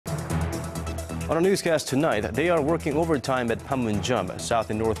On our newscast tonight, they are working overtime at Panmunjom, South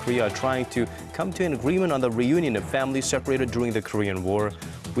and North Korea, trying to come to an agreement on the reunion of families separated during the Korean War.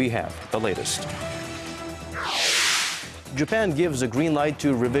 We have the latest. Japan gives a green light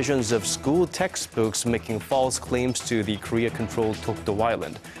to revisions of school textbooks making false claims to the Korea-controlled Dokdo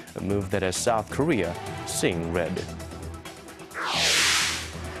Island, a move that has South Korea seeing red.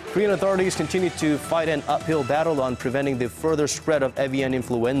 Korean authorities continue to fight an uphill battle on preventing the further spread of avian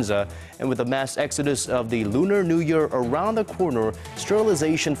influenza. And with the mass exodus of the Lunar New Year around the corner,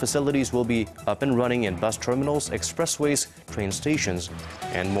 sterilization facilities will be up and running in bus terminals, expressways, train stations,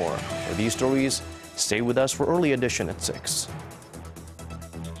 and more. For these stories, stay with us for Early Edition at 6.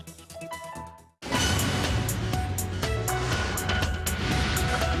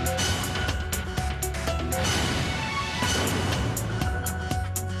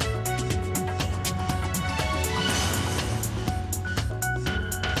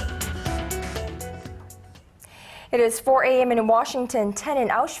 It is 4 a.m. in Washington, 10 in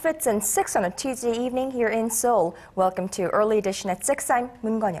Auschwitz, and 6 on a Tuesday evening here in Seoul. Welcome to Early Edition at 6. I'm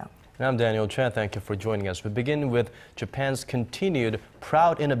Moon Gonyo. And I'm Daniel Chen. Thank you for joining us. We begin with Japan's continued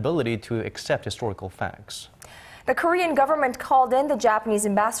proud inability to accept historical facts. The Korean government called in the Japanese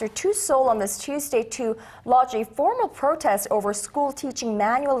ambassador to Seoul on this Tuesday to lodge a formal protest over school teaching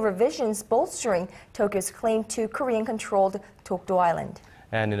manual revisions bolstering Tokyo's claim to Korean-controlled Dokdo Island.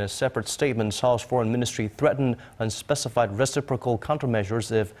 And in a separate statement, Seoul's foreign ministry threatened unspecified reciprocal countermeasures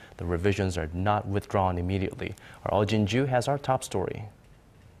if the revisions are not withdrawn immediately. Our Eoh Jin-joo has our top story.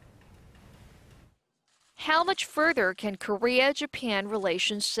 How much further can Korea-Japan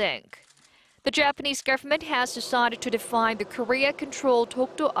relations sink? The Japanese government has decided to define the Korea-controlled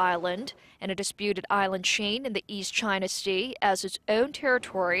Dokdo Island and a disputed island chain in the East China Sea as its own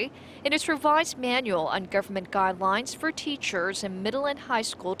territory in its revised manual on government guidelines for teachers in middle and high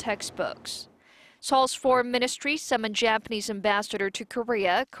school textbooks. Seoul's foreign ministry summoned Japanese ambassador to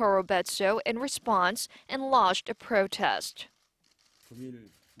Korea, Koro Bessho, in response and lodged a protest.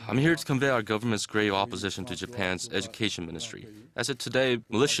 I'm here to convey our government's grave opposition to Japan's education ministry, as it today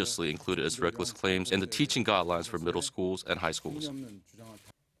maliciously included its reckless claims in the teaching guidelines for middle schools and high schools.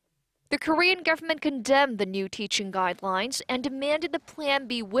 The Korean government condemned the new teaching guidelines and demanded the plan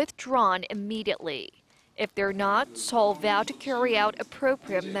be withdrawn immediately. If they're not, Seoul vowed to carry out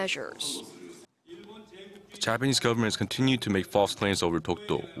appropriate measures. The Japanese government has continued to make false claims over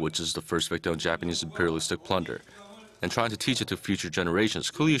Dokdo, which is the first victim of Japanese imperialistic plunder. And trying to teach it to future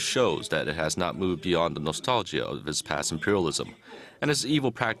generations clearly shows that it has not moved beyond the nostalgia of its past imperialism and its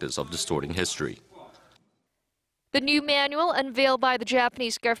evil practice of distorting history. The new manual unveiled by the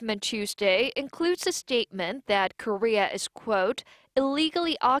Japanese government Tuesday includes a statement that Korea is, quote,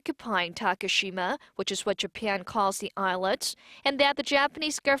 illegally occupying Takeshima, which is what Japan calls the islets, and that the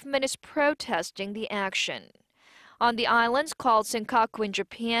Japanese government is protesting the action. On the islands called Senkaku in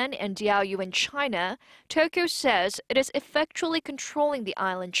Japan and Diaoyu in China, Tokyo says it is effectually controlling the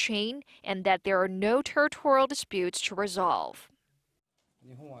island chain and that there are no territorial disputes to resolve.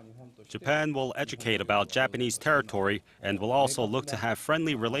 Japan will educate about Japanese territory and will also look to have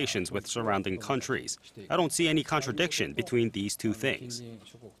friendly relations with surrounding countries. I don't see any contradiction between these two things.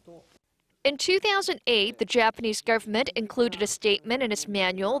 In 2008, the Japanese government included a statement in its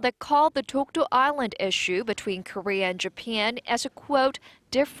manual that called the Dokdo Island issue between Korea and Japan as a, quote,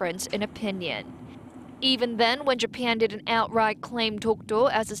 difference in opinion. Even then, when Japan didn't outright claim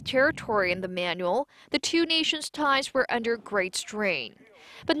Dokdo as its territory in the manual, the two nations' ties were under great strain.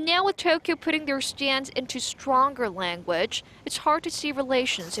 But now with Tokyo putting their stance into stronger language, it's hard to see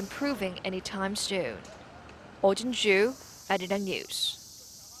relations improving anytime soon. Eoh Jin-joo, Arirang News.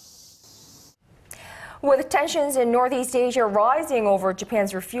 With tensions in Northeast Asia rising over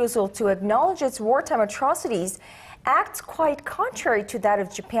Japan's refusal to acknowledge its wartime atrocities, acts quite contrary to that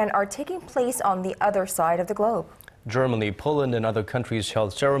of Japan are taking place on the other side of the globe. Germany, Poland, and other countries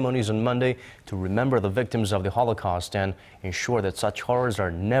held ceremonies on Monday to remember the victims of the Holocaust and ensure that such horrors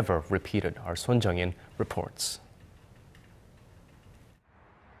are never repeated. Our Son Jung-in reports.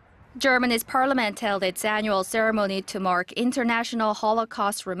 Germany's parliament held its annual ceremony to mark International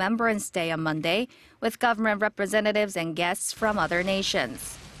Holocaust Remembrance Day on Monday, with government representatives and guests from other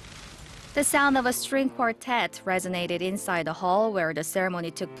nations. The sound of a string quartet resonated inside the hall where the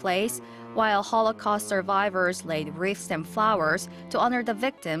ceremony took place, while Holocaust survivors laid wreaths and flowers to honor the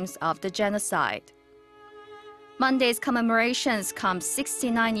victims of the genocide. Monday's commemorations come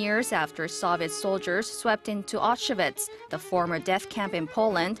 69 years after Soviet soldiers swept into Auschwitz, the former death camp in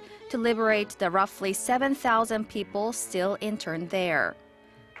Poland, to liberate the roughly 7,000 people still interned there.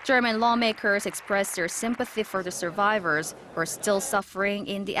 German lawmakers expressed their sympathy for the survivors who are still suffering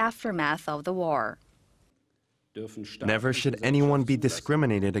in the aftermath of the war. Never should anyone be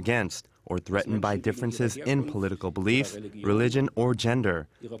discriminated against or threatened by differences in political beliefs, religion, or gender.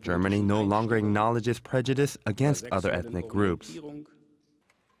 Germany no longer acknowledges prejudice against other ethnic groups.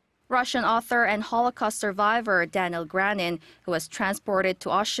 Russian author and Holocaust survivor Daniel Granin, who was transported to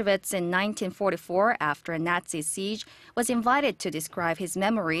Auschwitz in 1944 after a Nazi siege, was invited to describe his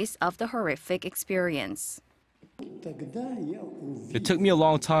memories of the horrific experience. It took me a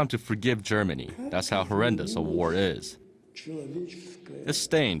long time to forgive Germany. That's how horrendous a war is. It's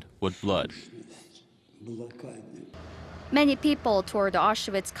stained with blood. Many people toured the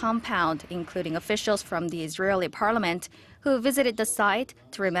Auschwitz compound, including officials from the Israeli parliament, who visited the site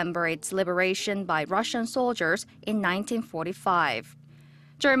to remember its liberation by Russian soldiers in 1945.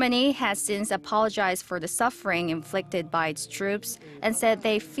 Germany has since apologized for the suffering inflicted by its troops and said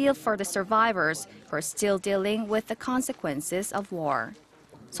they feel for the survivors who are still dealing with the consequences of war.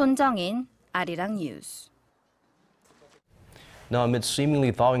 Son Jung-in, Arirang News. Now, amid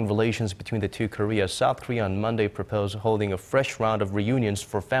seemingly thawing relations between the two Koreas, South Korea on Monday proposed holding a fresh round of reunions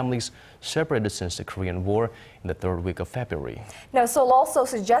for families separated since the Korean War in the third week of February. Now, Seoul also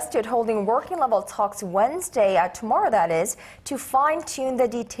suggested holding working-level talks Wednesday, tomorrow that is, to fine-tune the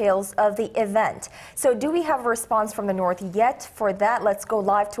details of the event. So do we have a response from the North yet? For that, let's go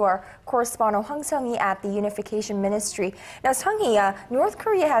live to our correspondent Hwang Seung-hee at the Unification Ministry. Now, Seung-hee, North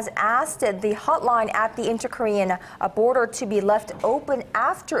Korea has asked the hotline at the inter-Korean border to be left open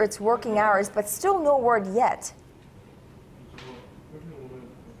after its working hours, but still no word yet.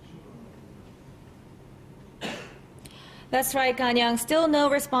 That's right, Kanyang. Still no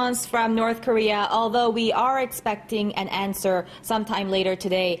response from North Korea, although we are expecting an answer sometime later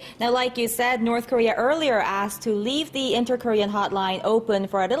today. Now, like you said, North Korea earlier asked to leave the inter-Korean hotline open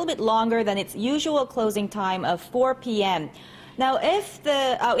for a little bit longer than its usual closing time of 4 p.m. Now,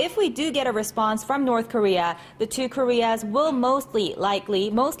 if we do get a response from North Korea, the two Koreas will most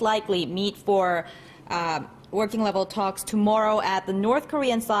likely meet for working-level talks tomorrow at the North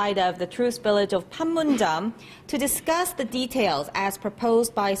Korean side of the tourist village of Panmunjom to discuss the details as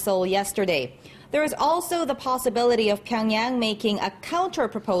proposed by Seoul yesterday. There is also the possibility of Pyongyang making a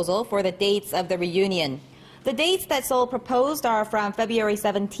counter-proposal for the dates of the reunion. The dates that Seoul proposed are from February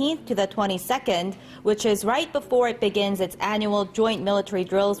 17th to the 22nd, which is right before it begins its annual joint military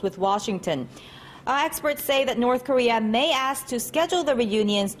drills with Washington. Experts say that North Korea may ask to schedule the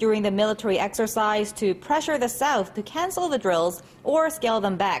reunions during the military exercise to pressure the South to cancel the drills or scale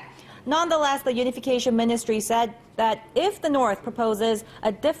them back. Nonetheless, the Unification Ministry said that if the North proposes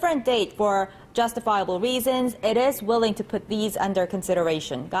a different date for justifiable reasons, it is willing to put these under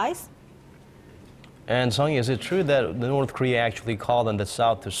consideration. Guys? And Seung-hee, is it true that North Korea actually called on the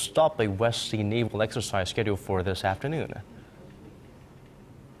South to stop a West Sea naval exercise scheduled for this afternoon?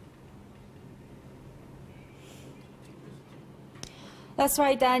 That's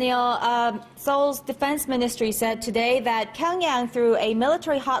right, Daniel. Seoul's defense ministry said today that Pyongyang, through a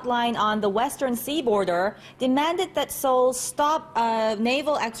military hotline on the western sea border, demanded that Seoul stop a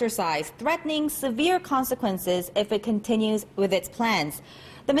naval exercise, threatening severe consequences if it continues with its plans.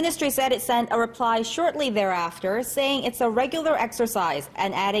 The ministry said it sent a reply shortly thereafter, saying it's a regular exercise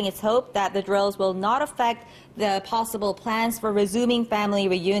and adding its hope that the drills will not affect the possible plans for resuming family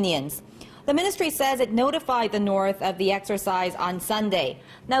reunions. The ministry says it notified the North of the exercise on Sunday.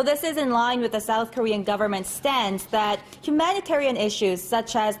 Now, this is in line with the South Korean government's stance that humanitarian issues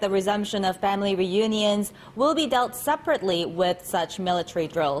such as the resumption of family reunions will be dealt separately with such military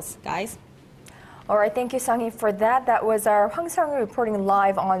drills. Guys? All right, thank you, Seung-hee, for that. That was our Hwang Seung-hee reporting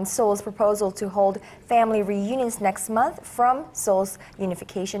live on Seoul's proposal to hold family reunions next month from Seoul's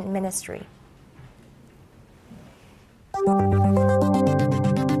Unification Ministry.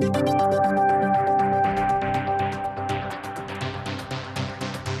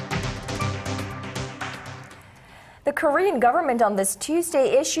 The Korean government on this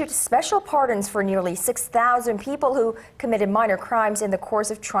Tuesday issued special pardons for nearly 6,000 people who committed minor crimes in the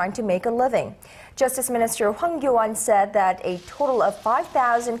course of trying to make a living. Justice Minister Hwang Kyo-won said that a total of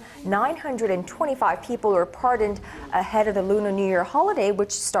 5,925 people were pardoned ahead of the Lunar New Year holiday,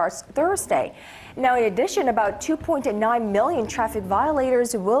 which starts Thursday. Now, in addition, about 2.9 million traffic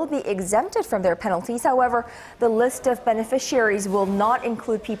violators will be exempted from their penalties. However, the list of beneficiaries will not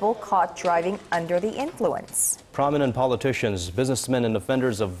include people caught driving under the influence. Prominent politicians, businessmen, and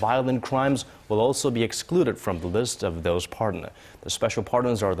offenders of violent crimes will also be excluded from the list of those pardoned. The special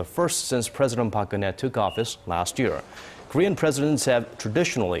pardons are the first since President Park Geun-hye took office last year. Korean presidents have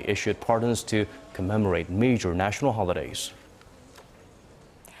traditionally issued pardons to commemorate major national holidays.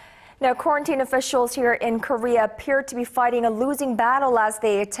 Now, quarantine officials here in Korea appear to be fighting a losing battle as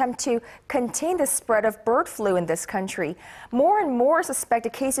they attempt to contain the spread of bird flu in this country. More and more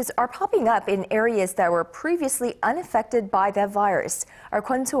suspected cases are popping up in areas that were previously unaffected by the virus. Our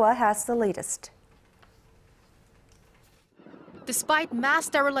Kwon So-ah has the latest. Despite mass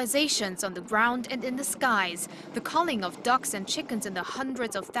sterilizations on the ground and in the skies, the culling of ducks and chickens in the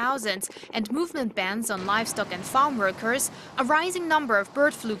hundreds of thousands, and movement bans on livestock and farm workers, a rising number of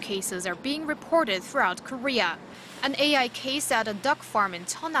bird flu cases are being reported throughout Korea. An AI case at a duck farm in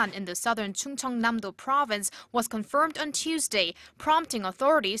Cheonan in the southern Chungcheongnam-do province was confirmed on Tuesday, prompting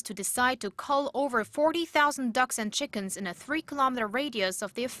authorities to decide to cull over 40,000 ducks and chickens in a 3-kilometer radius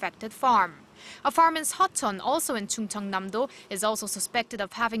of the affected farm. A farm in Seoul, also in Chungcheongnam-do, is also suspected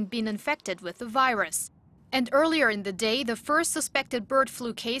of having been infected with the virus. And earlier in the day, the first suspected bird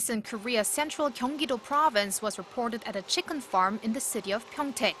flu case in Korea's central Gyeonggi-do province was reported at a chicken farm in the city of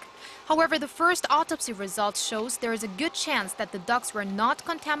Pyeongtaek. However, the first autopsy result shows there is a good chance that the ducks were not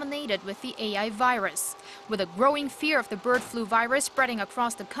contaminated with the AI virus. With a growing fear of the bird flu virus spreading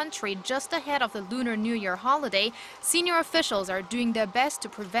across the country just ahead of the Lunar New Year holiday, senior officials are doing their best to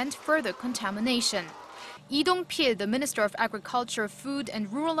prevent further contamination. Lee Dong-pil, the Minister of Agriculture, Food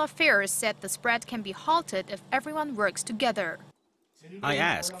and Rural Affairs, said the spread can be halted if everyone works together. I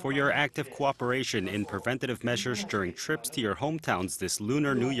ask for your active cooperation in preventative measures during trips to your hometowns this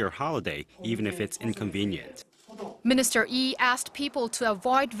Lunar New Year holiday, even if it's inconvenient. Minister Lee asked people to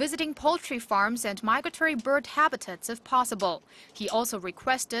avoid visiting poultry farms and migratory bird habitats if possible. He also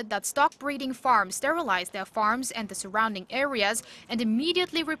requested that stock breeding farms sterilize their farms and the surrounding areas and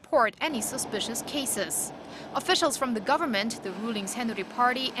immediately report any suspicious cases. Officials from the government, the ruling Saenuri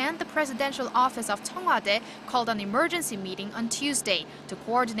Party, and the Presidential Office of Cheongwade called an emergency meeting on Tuesday to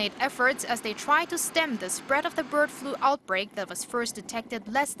coordinate efforts as they try to stem the spread of the bird flu outbreak that was first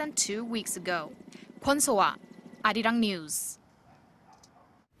detected less than 2 weeks ago. Kwon So-ah, Arirang News.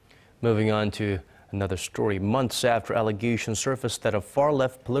 Moving on to another story. Months after allegations surfaced that a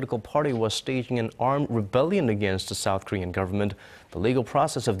far-left political party was staging an armed rebellion against the South Korean government, the legal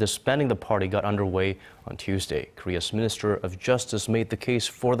process of disbanding the party got underway on Tuesday. Korea's Minister of Justice made the case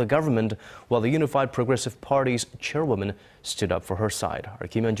for the government, while the Unified Progressive Party's chairwoman stood up for her side. Our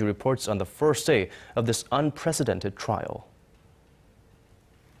Kim Hyun-joo reports on the first day of this unprecedented trial.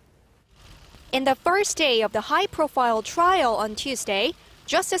 In the first day of the high-profile trial on Tuesday,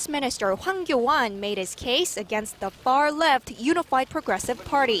 Justice Minister Hwang Kyo-won made his case against the far-left Unified Progressive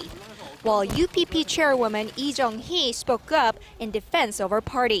Party, while UPP chairwoman Lee Jung-hee spoke up in defense of her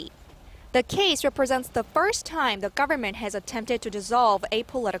party. The case represents the first time the government has attempted to dissolve a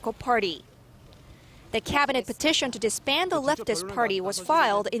political party. The cabinet petition to disband the leftist party was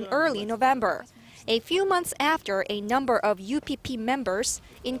filed in early November, a few months after a number of UPP members,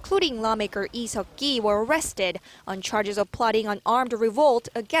 including lawmaker Lee Seok-gi, were arrested on charges of plotting an armed revolt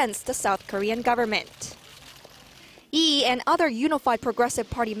against the South Korean government. Lee and other Unified Progressive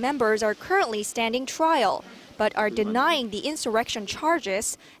Party members are currently standing trial, but are denying the insurrection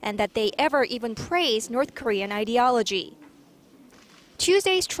charges and that they ever even praised North Korean ideology.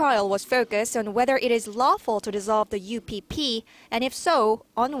 Tuesday's trial was focused on whether it is lawful to dissolve the UPP, and if so,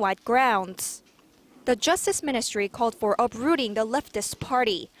 on what grounds. The Justice Ministry called for uprooting the leftist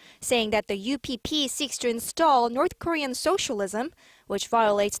party, saying that the UPP seeks to install North Korean socialism, which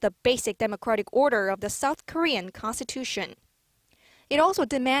violates the basic democratic order of the South Korean constitution. It also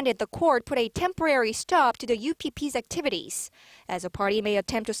demanded the court put a temporary stop to the UPP's activities, as the party may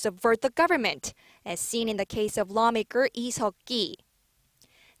attempt to subvert the government, as seen in the case of lawmaker Lee Seok-gi.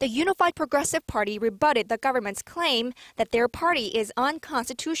 The Unified Progressive Party rebutted the government's claim that their party is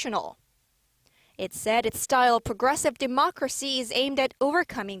unconstitutional. It said its style of progressive democracy is aimed at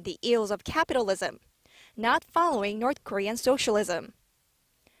overcoming the ills of capitalism, not following North Korean socialism.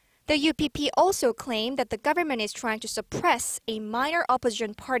 The UPP also claimed that the government is trying to suppress a minor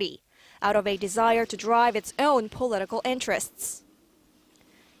opposition party out of a desire to drive its own political interests.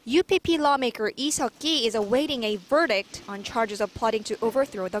 UPP lawmaker Lee Seok-gi is awaiting a verdict on charges of plotting to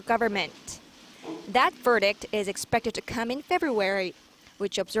overthrow the government. That verdict is expected to come in February,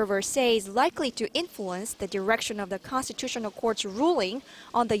 which observers say is likely to influence the direction of the Constitutional Court's ruling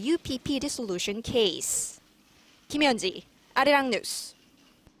on the UPP dissolution case. Kim Hyun-ji, Arirang News.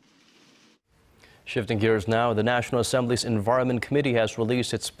 Shifting gears now, the National Assembly's Environment Committee has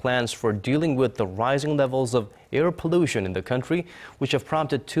released its plans for dealing with the rising levels of air pollution in the country, which have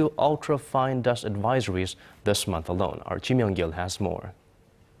prompted 2 ultra-fine dust advisories this month alone. Our Ji Myung-gil has more.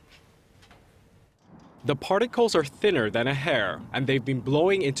 The particles are thinner than a hair, and they've been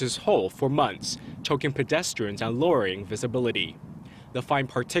blowing into Seoul for months, choking pedestrians and lowering visibility. The fine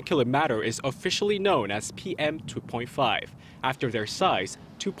particulate matter is officially known as PM 2.5, after their size,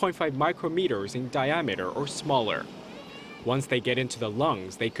 2.5 micrometers in diameter or smaller. Once they get into the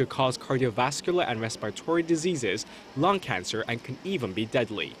lungs, they could cause cardiovascular and respiratory diseases, lung cancer, and can even be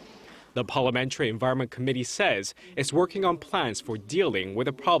deadly. The Parliamentary Environment Committee says it's working on plans for dealing with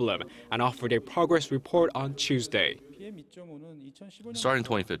the problem and offered a progress report on Tuesday. Starting in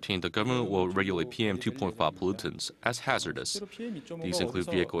 2015, the government will regulate PM 2.5 pollutants as hazardous. These include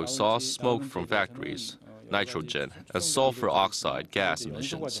vehicle exhaust, smoke from factories, nitrogen, and sulfur oxide gas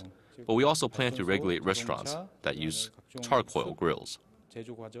emissions. But we also plan to regulate restaurants that use charcoal grills.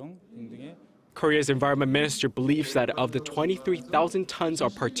 Korea's environment minister believes that of the 23,000 tons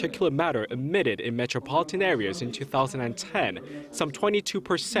of particulate matter emitted in metropolitan areas in 2010, some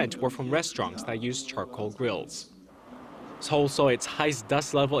 22% were from restaurants that use charcoal grills. Seoul saw its highest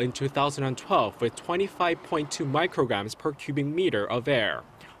dust level in 2012 with 25.2 micrograms per cubic meter of air,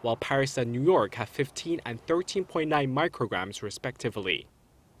 while Paris and New York have 15 and 13.9 micrograms respectively.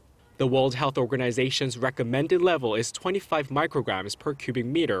 The World Health Organization's recommended level is 25 micrograms per cubic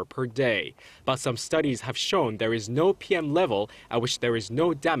meter per day, but some studies have shown there is no PM level at which there is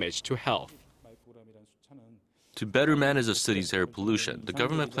no damage to health. To better manage the city's air pollution, the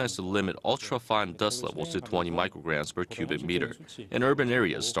government plans to limit ultra-fine dust levels to 20 micrograms per cubic meter in urban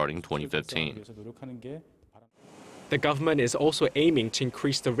areas starting 2015. The government is also aiming to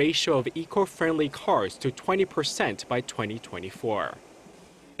increase the ratio of eco-friendly cars to 20% by 2024.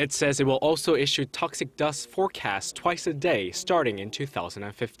 It says it will also issue toxic dust forecasts twice a day starting in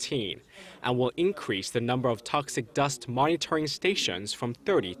 2015 and will increase the number of toxic dust monitoring stations from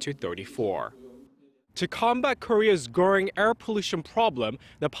 30 to 34. To combat Korea's growing air pollution problem,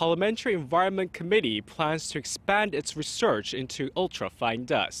 the Parliamentary Environment Committee plans to expand its research into ultra-fine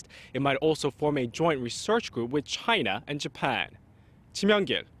dust. It might also form a joint research group with China and Japan. Kim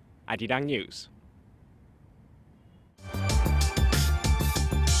Young-gil, Arirang News.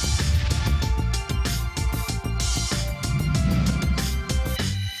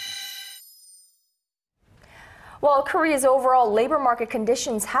 Well, Korea's overall labor market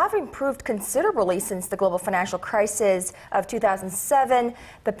conditions have improved considerably since the global financial crisis of 2007.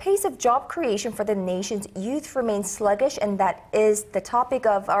 The pace of job creation for the nation's youth remains sluggish, and that is the topic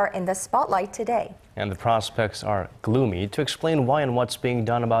of our In the Spotlight today. And the prospects are gloomy. To explain why and what's being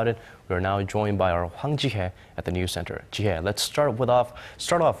done about it, we are now joined by our Hwang Ji-hye at the News Center. Ji-hye, let's start off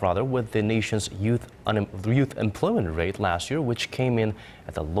with the nation's youth employment rate last year, which came in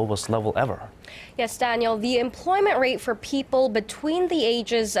at the lowest level ever. Yes, Daniel, the employment rate for people between the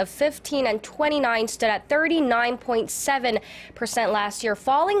ages of 15 and 29 stood at 39.7% last year,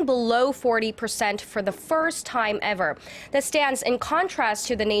 falling below 40% for the first time ever. This stands in contrast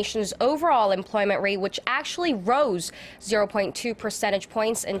to the nation's overall employment rate, which actually rose 0.2 percentage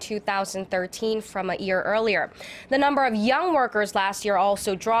points in 2013 from a year earlier. The number of young workers last year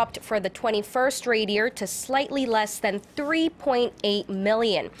also dropped for the 21st straight year to slightly less than 3.8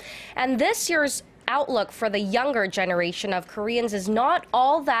 million. And this year's outlook for the younger generation of Koreans is not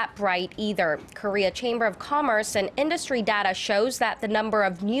all that bright either. Korea Chamber of Commerce and Industry data shows that the number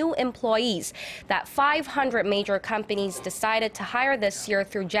of new employees that 500 major companies decided to hire this year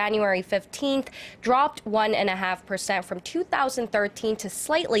through January 15th dropped 1.5% from 2013 to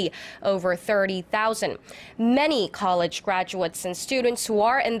slightly over 30,000. Many college graduates and students who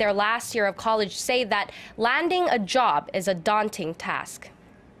are in their last year of college say that landing a job is a daunting task.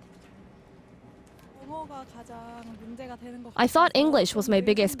 I thought English was my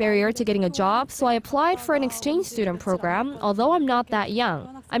biggest barrier to getting a job, so I applied for an exchange student program, although I'm not that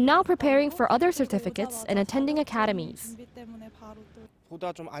young. I'm now preparing for other certificates and attending academies.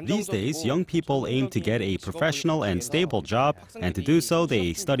 These days, young people aim to get a professional and stable job, and to do so,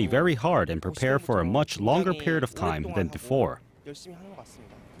 they study very hard and prepare for a much longer period of time than before.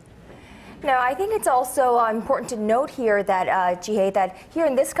 Now, I think it's also important to note here that, Ji-hye, that here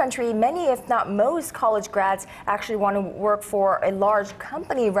in this country, many, if not most, college grads actually want to work for a large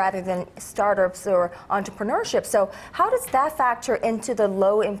company rather than startups or entrepreneurship. So how does that factor into the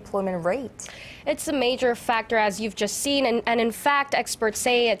low employment rate? It's a major factor, as you've just seen, and in fact, experts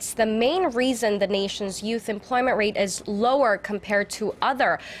say it's the main reason the nation's youth employment rate is lower compared to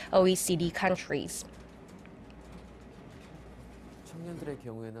other OECD countries.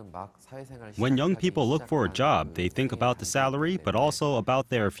 When young people look for a job, they think about the salary, but also about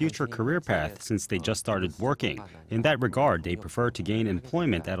their future career path since they just started working. In that regard, they prefer to gain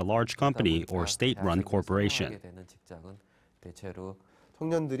employment at a large company or state-run corporation.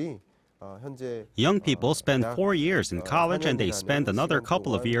 Young people spend 4 years in college and they spend another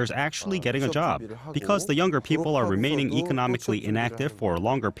couple of years actually getting a job. Because the younger people are remaining economically inactive for a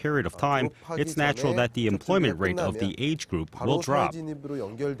longer period of time, it's natural that the employment rate of the age group will drop.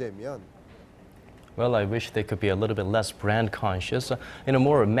 Well, I wish they could be a little bit less brand conscious. In a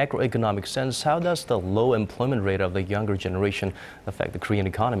more macroeconomic sense, how does the low employment rate of the younger generation affect the Korean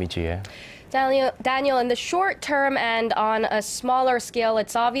economy, Jie? Daniel, in the short term and on a smaller scale,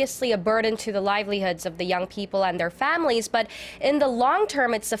 it's obviously a burden to the livelihoods of the young people and their families. But in the long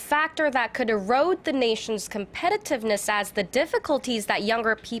term, it's a factor that could erode the nation's competitiveness, as the difficulties that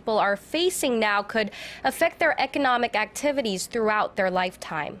younger people are facing now could affect their economic activities throughout their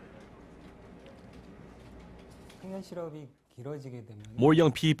lifetime. More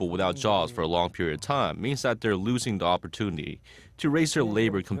young people without jobs for a long period of time means that they're losing the opportunity to raise their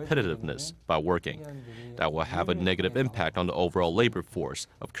labor competitiveness by working. That will have a negative impact on the overall labor force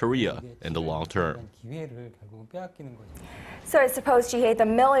of Korea in the long term. So I suppose, Jihye, the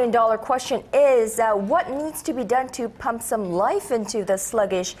million-dollar question is what needs to be done to pump some life into the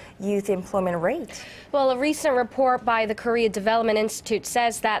sluggish youth employment rate? Well, a recent report by the Korea Development Institute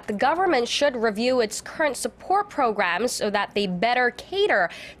says that the government should review its current support programs so that they better cater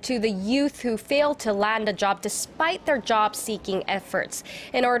to the youth who fail to land a job despite their job-seeking efforts.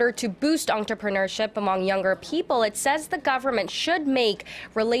 In order to boost entrepreneurship among younger people, it says the government should make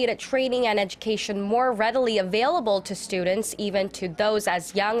related training and education more readily available to students, even to those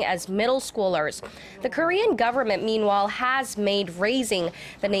as young as middle schoolers. The Korean government, meanwhile, has made raising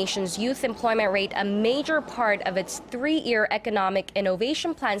the nation's youth employment rate a major part of its 3-year economic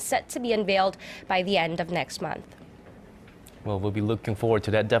innovation plan set to be unveiled by the end of next month. Well, we'll be looking forward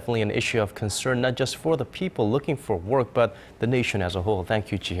to that. Definitely an issue of concern, not just for the people looking for work, but the nation as a whole.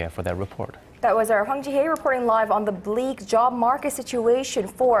 Thank you, Jihye, for that report. That was our Hwang Ji-hye reporting live on the bleak job market situation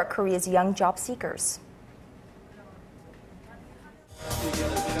for Korea's young job seekers.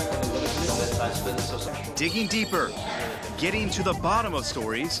 Digging deeper, getting to the bottom of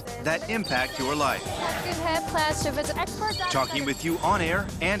stories that impact your life. Talking with you on air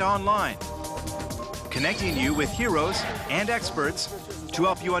and online. Connecting you with heroes and experts to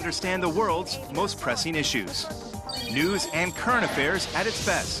help you understand the world's most pressing issues. News and current affairs at its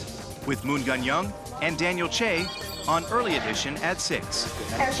best, with Moon Gun-young and Daniel Che on Early Edition at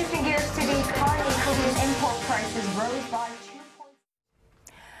 6. Now shifting gears to the economy, Korean import prices rose by 2 points.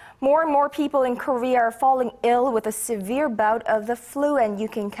 More and more people in Korea are falling ill with a severe bout of the flu, and you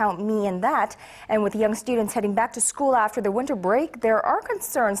can count me in that. And with young students heading back to school after the winter break, there are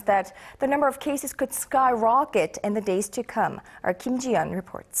concerns that the number of cases could skyrocket in the days to come. Our Kim Ji-yeon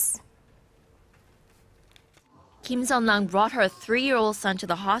reports. Kim Seon-lang brought her 3-year-old son to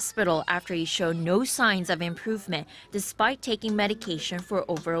the hospital after he showed no signs of improvement despite taking medication for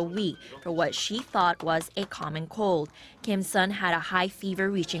over a week for what she thought was a common cold. Kim's son had a high fever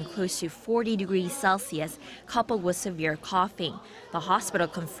reaching close to 40 degrees Celsius, coupled with severe coughing. The hospital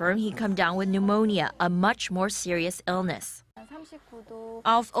confirmed he'd come down with pneumonia, a much more serious illness.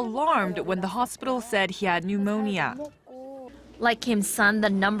 I was alarmed when the hospital said he had pneumonia. Like Kim's son, the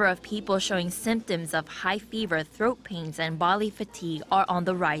number of people showing symptoms of high fever, throat pains, and bodily fatigue are on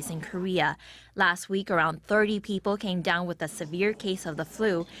the rise in Korea. Last week, around 30 people came down with a severe case of the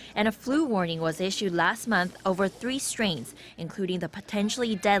flu, and a flu warning was issued last month over 3 strains, including the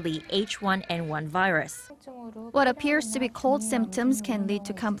potentially deadly H1N1 virus. What appears to be cold symptoms can lead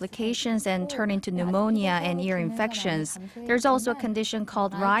to complications and turn into pneumonia and ear infections. There's also a condition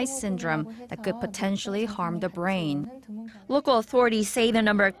called Reye's syndrome that could potentially harm the brain. Local authorities say the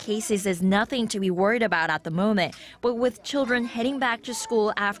number of cases is nothing to be worried about at the moment, but with children heading back to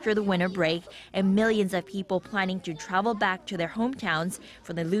school after the winter break and millions of people planning to travel back to their hometowns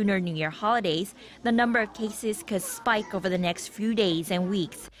for the Lunar New Year holidays, the number of cases could spike over the next few days and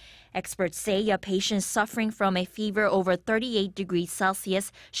weeks. Experts say a patient suffering from a fever over 38 degrees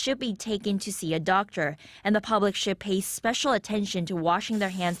Celsius should be taken to see a doctor, and the public should pay special attention to washing their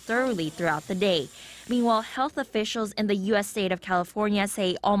hands thoroughly throughout the day. Meanwhile, health officials in the U.S. state of California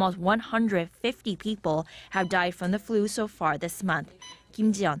say almost 150 people have died from the flu so far this month.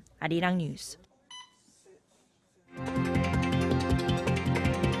 Kim Ji-yeon, Arirang News.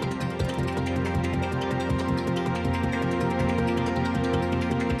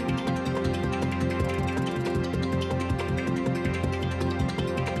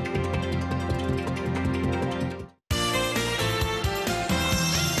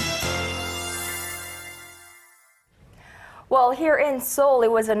 Well, here in Seoul,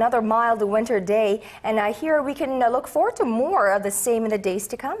 it was another mild winter day, and here we can look forward to more of the same in the days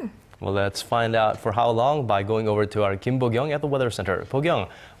to come. Well, let's find out for how long by going over to our Kim Bo-kyung at the Weather Center. Bo-kyung,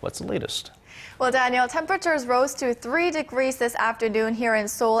 what's the latest? Well, Daniel, temperatures rose to 3 degrees this afternoon here in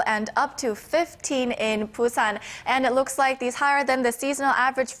Seoul and up to 15 in Busan. And it looks like these higher than the seasonal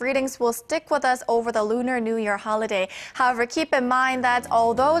average readings will stick with us over the Lunar New Year holiday. However, keep in mind that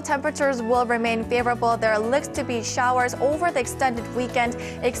although temperatures will remain favorable, there looks to be showers over the extended weekend,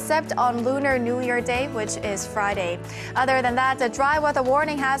 except on Lunar New Year Day, which is Friday. Other than that, a dry weather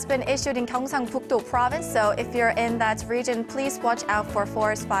warning has been issued in Gyeongsang-Bukdo province, so if you're in that region, please watch out for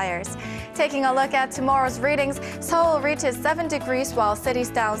forest fires. Taking a look at tomorrow's readings, Seoul reaches 7 degrees while cities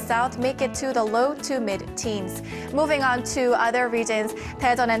down south make it to the low to mid-teens. Moving on to other regions,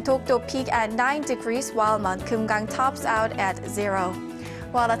 Daejeon and Dokdo peak at 9 degrees while Kumgang tops out at 0.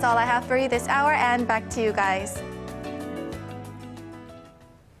 Well, that's all I have for you this hour, and back to you guys.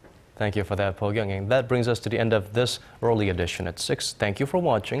 Thank you for that, Bo-kyung. And that brings us to the end of this early edition at 6. Thank you for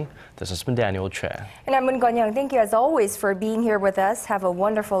watching. This has been Daniel Che. And I'm Moon Gon-young. Thank you as always for being here with us. Have a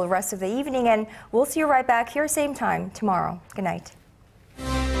wonderful rest of the evening, and we'll see you right back here same time tomorrow. Good night.